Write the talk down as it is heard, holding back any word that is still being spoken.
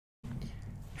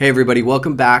Hey everybody,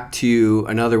 welcome back to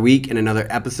another week and another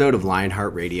episode of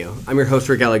Lionheart Radio. I'm your host,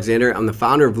 Rick Alexander. I'm the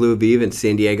founder of Blue Aviv in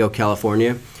San Diego,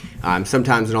 California. I'm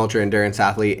sometimes an ultra-endurance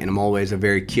athlete, and I'm always a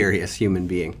very curious human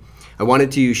being. I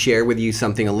wanted to share with you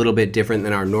something a little bit different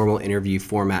than our normal interview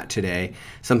format today,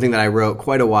 something that I wrote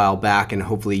quite a while back and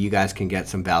hopefully you guys can get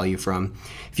some value from.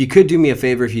 If you could do me a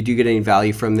favor, if you do get any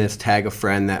value from this, tag a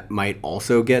friend that might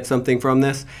also get something from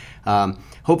this.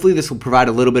 Hopefully this will provide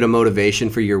a little bit of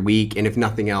motivation for your week, and if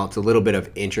nothing else, a little bit of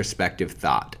introspective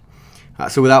thought.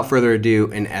 So without further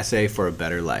ado, an essay for a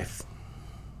better life.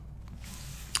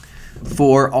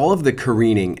 For all of the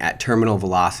careening at terminal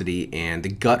velocity and the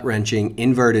gut-wrenching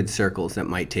inverted circles that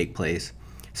might take place,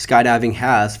 skydiving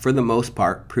has, for the most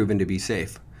part, proven to be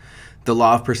safe. The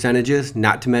law of percentages,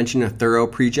 not to mention a thorough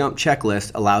pre-jump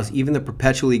checklist, allows even the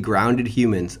perpetually grounded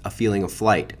humans a feeling of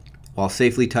flight, while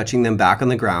safely touching them back on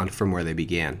the ground from where they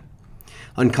began.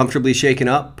 Uncomfortably shaken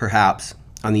up, perhaps,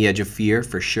 on the edge of fear,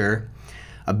 for sure.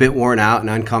 A bit worn out and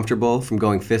uncomfortable from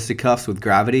going fisticuffs with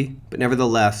gravity, but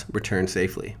nevertheless return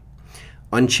safely.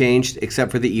 Unchanged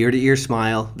except for the ear-to-ear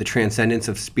smile, the transcendence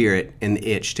of spirit, and the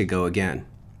itch to go again.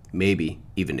 Maybe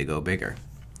even to go bigger.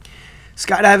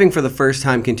 Skydiving for the first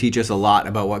time can teach us a lot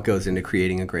about what goes into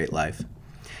creating a great life.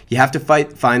 You have to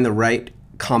find the right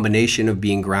combination of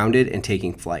being grounded and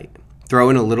taking flight. Throw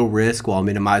in a little risk while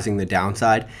minimizing the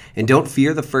downside, and don't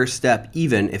fear the first step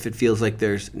even if it feels like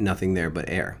there's nothing there but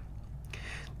air.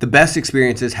 The best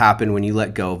experiences happen when you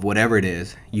let go of whatever it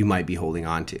is you might be holding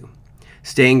on to.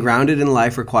 Staying grounded in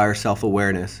life requires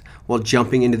self-awareness, while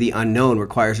jumping into the unknown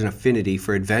requires an affinity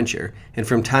for adventure, and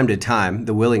from time to time,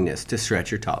 the willingness to stretch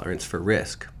your tolerance for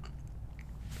risk.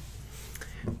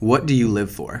 What do you live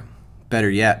for? Better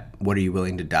yet, what are you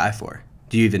willing to die for?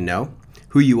 Do you even know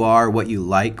who you are, what you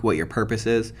like, what your purpose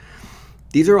is?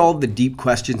 These are all the deep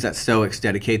questions that Stoics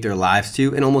dedicate their lives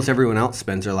to, and almost everyone else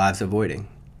spends their lives avoiding.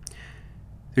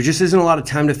 There just isn't a lot of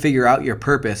time to figure out your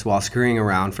purpose while scurrying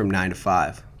around from 9 to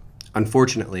 5.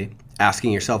 Unfortunately,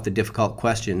 asking yourself the difficult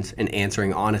questions and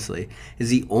answering honestly is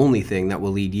the only thing that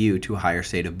will lead you to a higher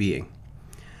state of being.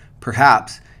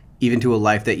 Perhaps even to a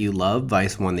life that you love,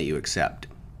 vice one that you accept.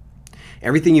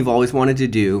 Everything you've always wanted to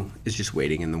do is just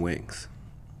waiting in the wings.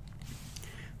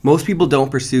 Most people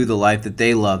don't pursue the life that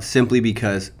they love simply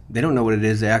because they don't know what it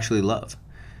is they actually love.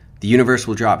 The universe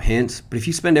will drop hints, but if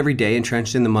you spend every day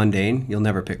entrenched in the mundane, you'll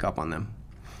never pick up on them.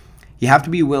 You have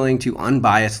to be willing to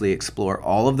unbiasedly explore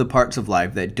all of the parts of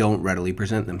life that don't readily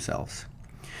present themselves.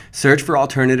 Search for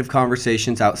alternative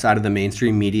conversations outside of the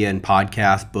mainstream media and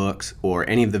podcasts, books, or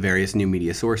any of the various new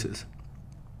media sources.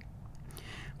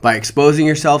 By exposing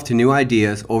yourself to new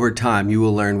ideas, over time you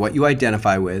will learn what you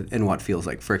identify with and what feels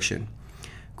like friction.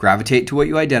 Gravitate to what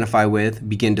you identify with,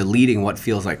 begin deleting what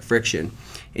feels like friction,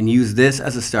 and use this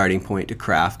as a starting point to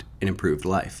craft an improved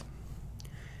life.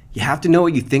 You have to know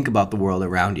what you think about the world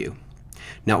around you.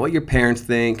 Not what your parents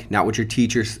think, not what your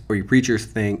teachers or your preachers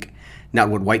think, not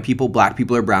what white people, black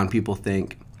people, or brown people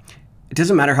think. It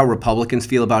doesn't matter how Republicans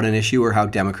feel about an issue or how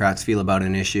Democrats feel about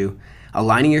an issue.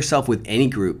 Aligning yourself with any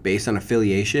group based on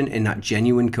affiliation and not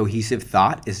genuine cohesive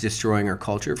thought is destroying our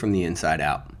culture from the inside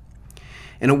out.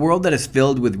 In a world that is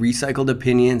filled with recycled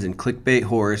opinions and clickbait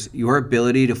horrors, your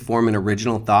ability to form an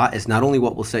original thought is not only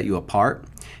what will set you apart,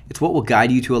 it's what will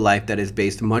guide you to a life that is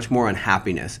based much more on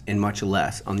happiness and much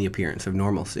less on the appearance of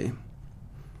normalcy.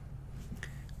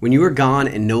 When you are gone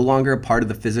and no longer a part of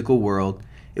the physical world,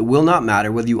 it will not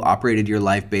matter whether you operated your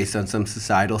life based on some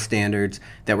societal standards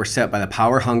that were set by the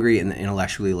power-hungry and the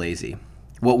intellectually lazy.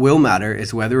 What will matter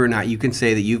is whether or not you can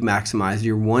say that you've maximized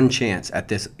your one chance at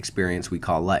this experience we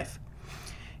call life.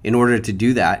 In order to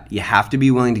do that, you have to be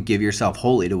willing to give yourself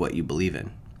wholly to what you believe in.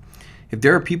 If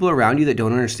there are people around you that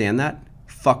don't understand that,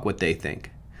 fuck what they think.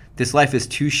 This life is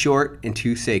too short and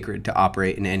too sacred to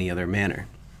operate in any other manner.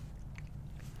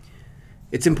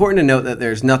 It's important to note that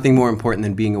there's nothing more important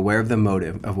than being aware of the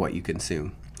motive of what you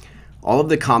consume. All of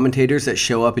the commentators that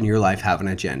show up in your life have an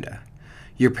agenda.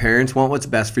 Your parents want what's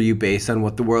best for you based on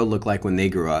what the world looked like when they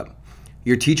grew up.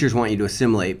 Your teachers want you to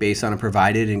assimilate based on a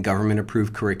provided and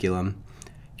government-approved curriculum.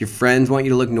 Your friends want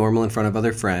you to look normal in front of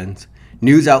other friends.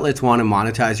 News outlets want to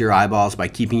monetize your eyeballs by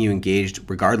keeping you engaged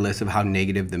regardless of how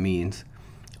negative the means.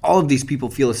 All of these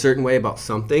people feel a certain way about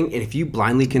something, and if you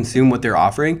blindly consume what they're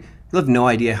offering, you'll have no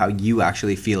idea how you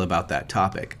actually feel about that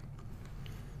topic.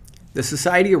 The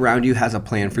society around you has a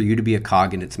plan for you to be a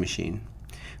cog in its machine.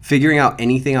 Figuring out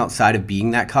anything outside of being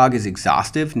that cog is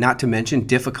exhaustive, not to mention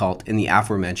difficult, and the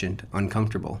aforementioned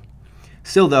uncomfortable.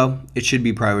 Still though, it should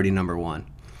be priority number one.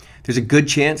 There's a good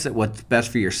chance that what's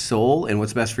best for your soul and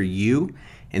what's best for you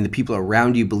and the people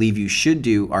around you believe you should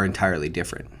do are entirely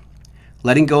different.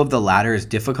 Letting go of the latter is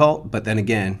difficult, but then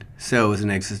again, so is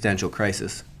an existential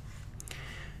crisis.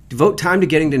 Devote time to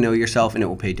getting to know yourself and it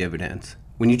will pay dividends.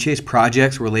 When you chase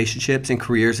projects, relationships, and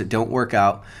careers that don't work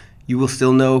out, you will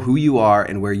still know who you are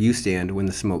and where you stand when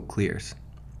the smoke clears.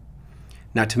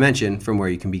 Not to mention from where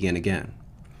you can begin again.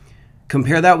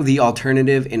 Compare that with the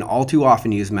alternative and all too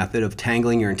often used method of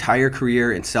tangling your entire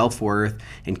career and self-worth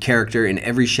and character in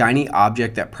every shiny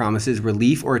object that promises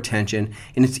relief or attention,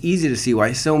 and it's easy to see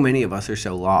why so many of us are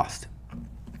so lost.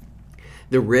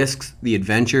 The risks, the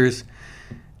adventures,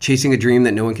 chasing a dream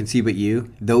that no one can see but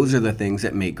you, those are the things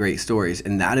that make great stories,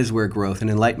 and that is where growth and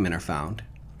enlightenment are found.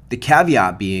 The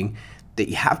caveat being that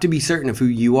you have to be certain of who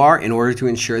you are in order to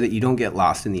ensure that you don't get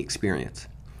lost in the experience.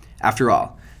 After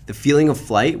all, the feeling of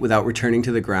flight without returning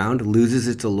to the ground loses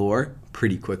its allure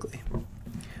pretty quickly.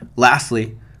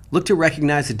 Lastly, look to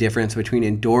recognize the difference between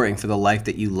enduring for the life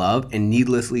that you love and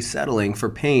needlessly settling for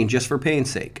pain just for pain's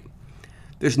sake.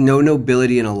 There's no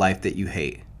nobility in a life that you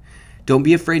hate. Don't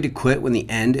be afraid to quit when the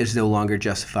end is no longer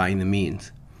justifying the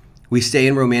means. We stay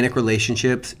in romantic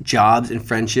relationships, jobs, and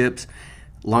friendships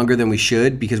longer than we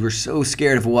should because we're so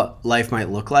scared of what life might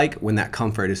look like when that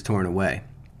comfort is torn away.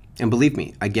 And believe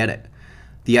me, I get it.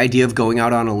 The idea of going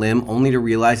out on a limb only to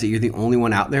realize that you're the only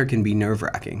one out there can be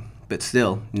nerve-wracking, but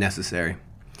still necessary.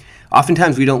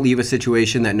 Oftentimes we don't leave a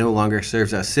situation that no longer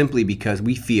serves us simply because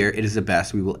we fear it is the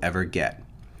best we will ever get.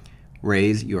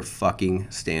 Raise your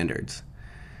fucking standards.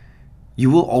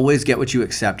 You will always get what you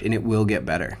accept and it will get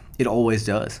better. It always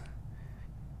does.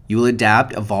 You will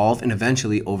adapt, evolve, and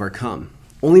eventually overcome,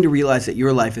 only to realize that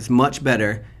your life is much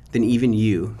better than even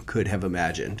you could have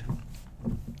imagined.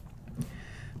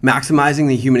 Maximizing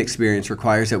the human experience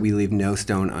requires that we leave no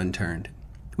stone unturned.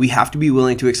 We have to be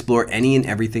willing to explore any and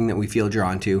everything that we feel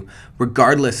drawn to,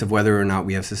 regardless of whether or not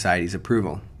we have society's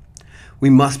approval.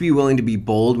 We must be willing to be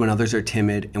bold when others are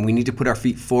timid, and we need to put our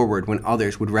feet forward when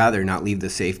others would rather not leave the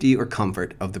safety or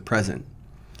comfort of the present.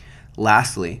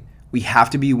 Lastly, we have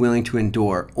to be willing to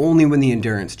endure only when the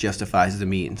endurance justifies the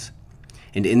means.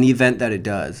 And in the event that it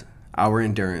does, our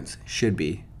endurance should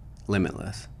be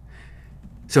limitless.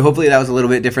 So hopefully that was a little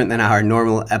bit different than our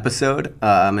normal episode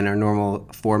and our normal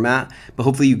format, but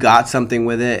hopefully you got something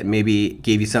with it, maybe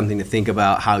gave you something to think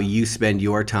about how you spend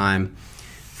your time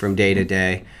from day to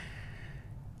day.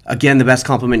 Again, the best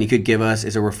compliment you could give us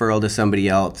is a referral to somebody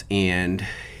else, and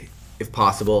if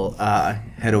possible,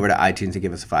 head over to iTunes and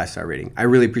give us a 5-star rating. I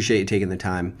really appreciate you taking the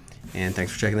time, and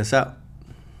thanks for checking this out.